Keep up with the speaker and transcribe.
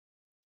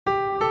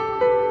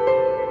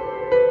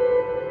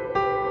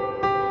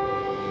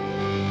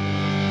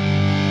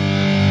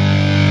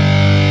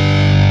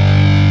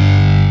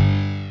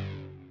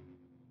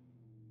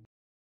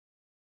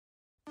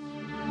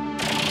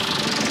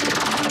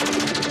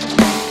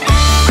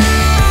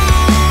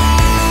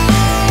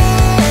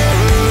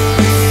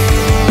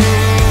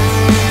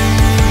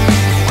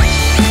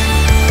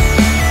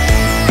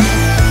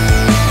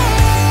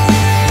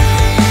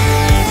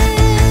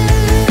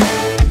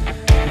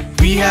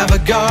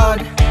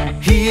God,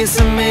 He is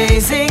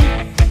amazing.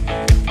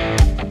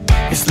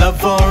 His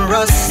love for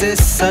us is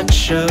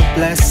such a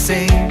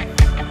blessing.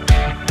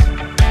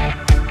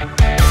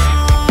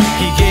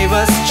 He gave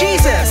us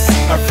Jesus,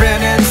 our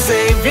friend and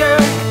Savior.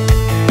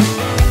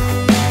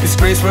 His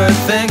grace we're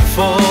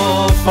thankful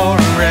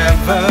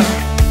forever.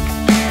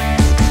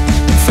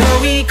 So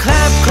we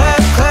clap,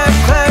 clap, clap,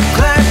 clap,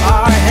 clap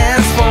our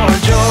hands for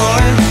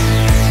joy.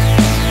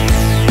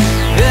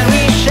 Then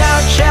we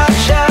shout, shout,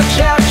 shout,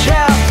 shout,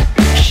 shout,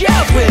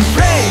 shout with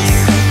praise.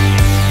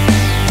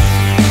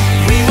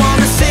 We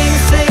wanna sing,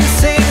 sing,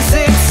 sing,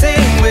 sing,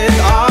 sing with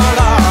all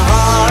our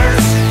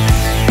hearts.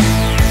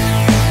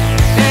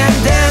 And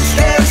dance,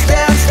 dance,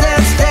 dance,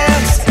 dance,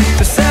 dance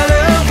to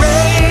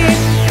celebrate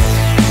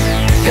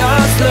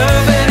God's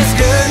love and His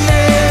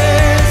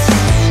goodness.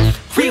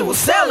 We will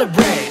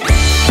celebrate.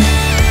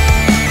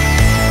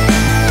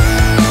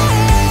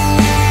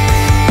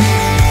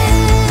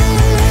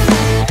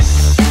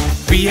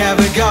 We have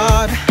a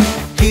God,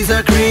 He's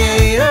our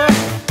creator.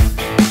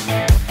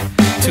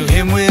 To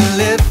Him we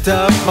lift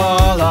up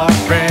all our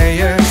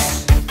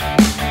prayers.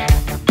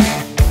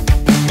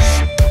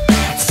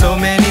 So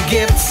many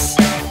gifts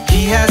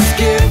He has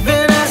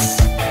given us,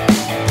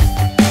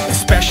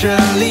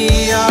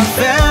 especially our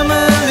family.